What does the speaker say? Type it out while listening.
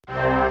There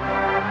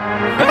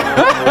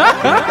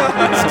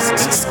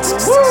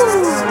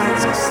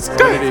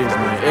it is,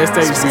 man.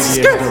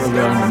 SHBDSWL on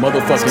the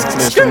motherfucking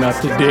flesh and not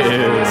the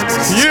dead.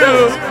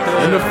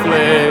 Yeah, in the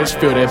flesh,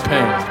 feel that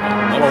pain.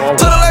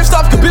 Till the life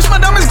stops, cause bitch, my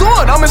diamond's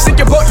gone. I'ma sink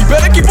your boat, you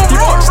better keep them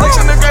warm. Snakes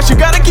in the grass, you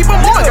gotta keep them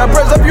on. Got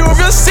breads up, you a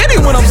real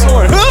city when I'm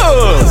soaring.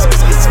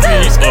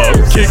 Feet up,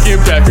 kicking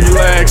back,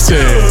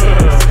 relaxing.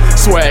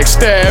 Swag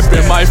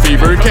stabbing, my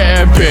fever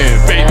camping.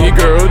 Baby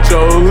girl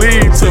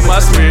Jolie to my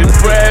Smith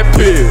Brad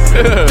Pitt.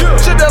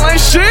 Shit, that ain't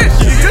shit.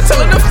 You're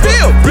telling the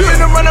feel. Breathing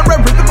and running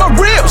around, breathing my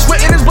ribs.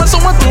 Sweating his blood,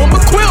 someone threw him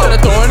a quill.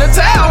 Better throw in a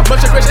towel.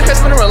 Bunch of crazy head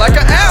spinning around like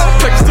an owl.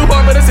 Flex too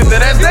hard, but I sit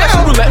that ass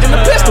down. Roulette in the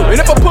pistol. And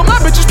if I put my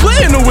bitches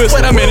playing the whistle.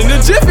 Wait, I'm in a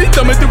jiffy.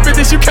 Thumbing through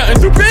 50s, you counting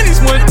through pennies.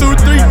 1, 2,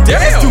 3,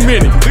 damn, too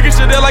many. Look at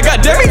shit there like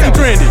goddamn it, you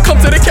trendy. Come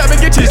to the cabin,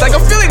 get cheese like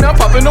a Philly. Now I'm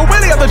popping no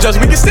willy. Out the judge,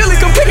 we can steal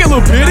it. Come kick it,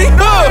 little bitty.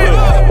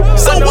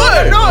 So what?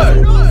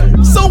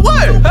 So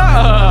what?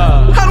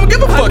 I don't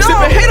give a fuck. If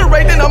a hater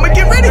right, then I'ma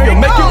get ready to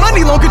make your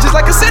money longer just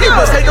like a city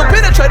bus. Hey, go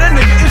penetrate that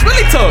nigga, it's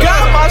really tough.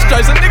 Got 5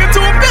 stripes, a nigga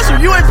to a pistol.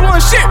 You ain't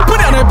blowing shit.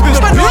 Put down that bitch.